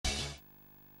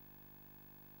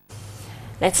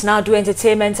Let's now do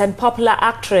entertainment, and popular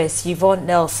actress Yvonne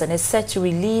Nelson is set to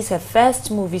release her first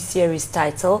movie series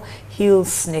titled Heel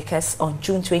Sneakers on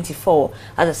June 24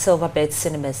 at the Silverbird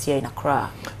cinemas here in Accra.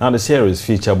 Now the series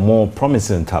features more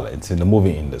promising talents in the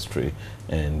movie industry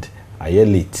and a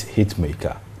elite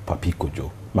hitmaker, Papi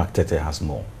Kojo. Mark Tete has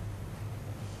more.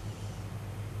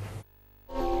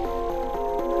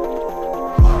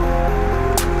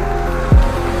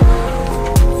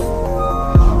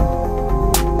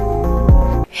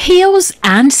 Heels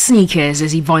and Sneakers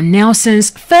is Yvonne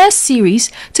Nelson's first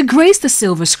series to grace the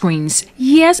silver screens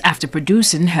years after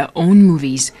producing her own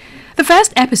movies. The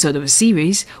first episode of the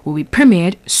series will be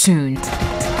premiered soon.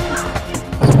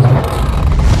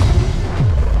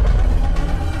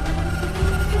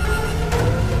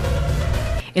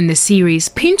 In the series,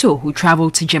 Pinto, who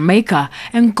traveled to Jamaica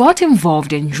and got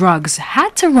involved in drugs,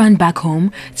 had to run back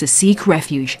home to seek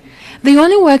refuge. The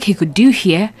only work he could do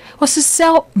here was to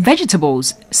sell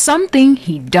vegetables, something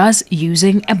he does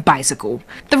using a bicycle.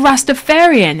 The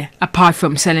Rastafarian, apart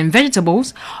from selling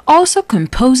vegetables, also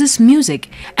composes music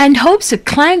and hopes to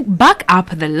climb back up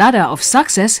the ladder of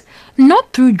success,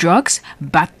 not through drugs,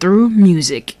 but through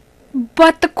music.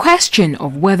 But the question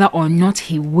of whether or not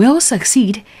he will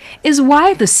succeed is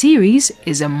why the series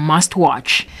is a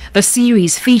must-watch. The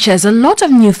series features a lot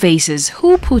of new faces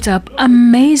who put up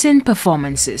amazing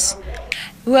performances.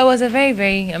 Well, it was a very,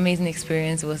 very amazing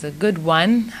experience. It was a good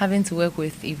one. Having to work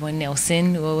with Yvonne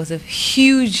Nelson was a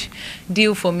huge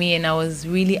deal for me, and I was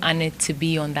really honored to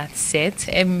be on that set.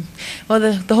 Well,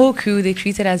 the whole crew, they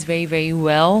treated us very, very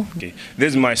well. Okay. This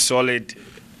is my solid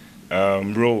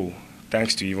role.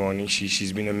 Thanks to Yvonne,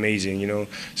 she's been amazing, you know.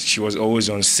 She was always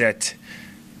on set,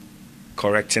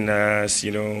 correcting us,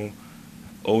 you know,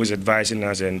 always advising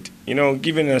us and, you know,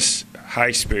 giving us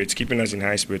high spirits, keeping us in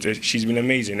high spirits. She's been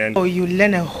amazing. And you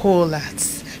learn a whole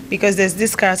lot because there's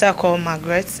this character called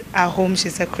Margaret. At home,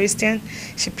 she's a Christian.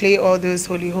 She plays all those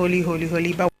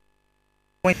holy, but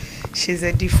when she's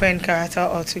a different character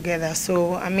altogether.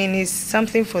 So, I mean, it's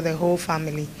something for the whole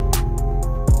family.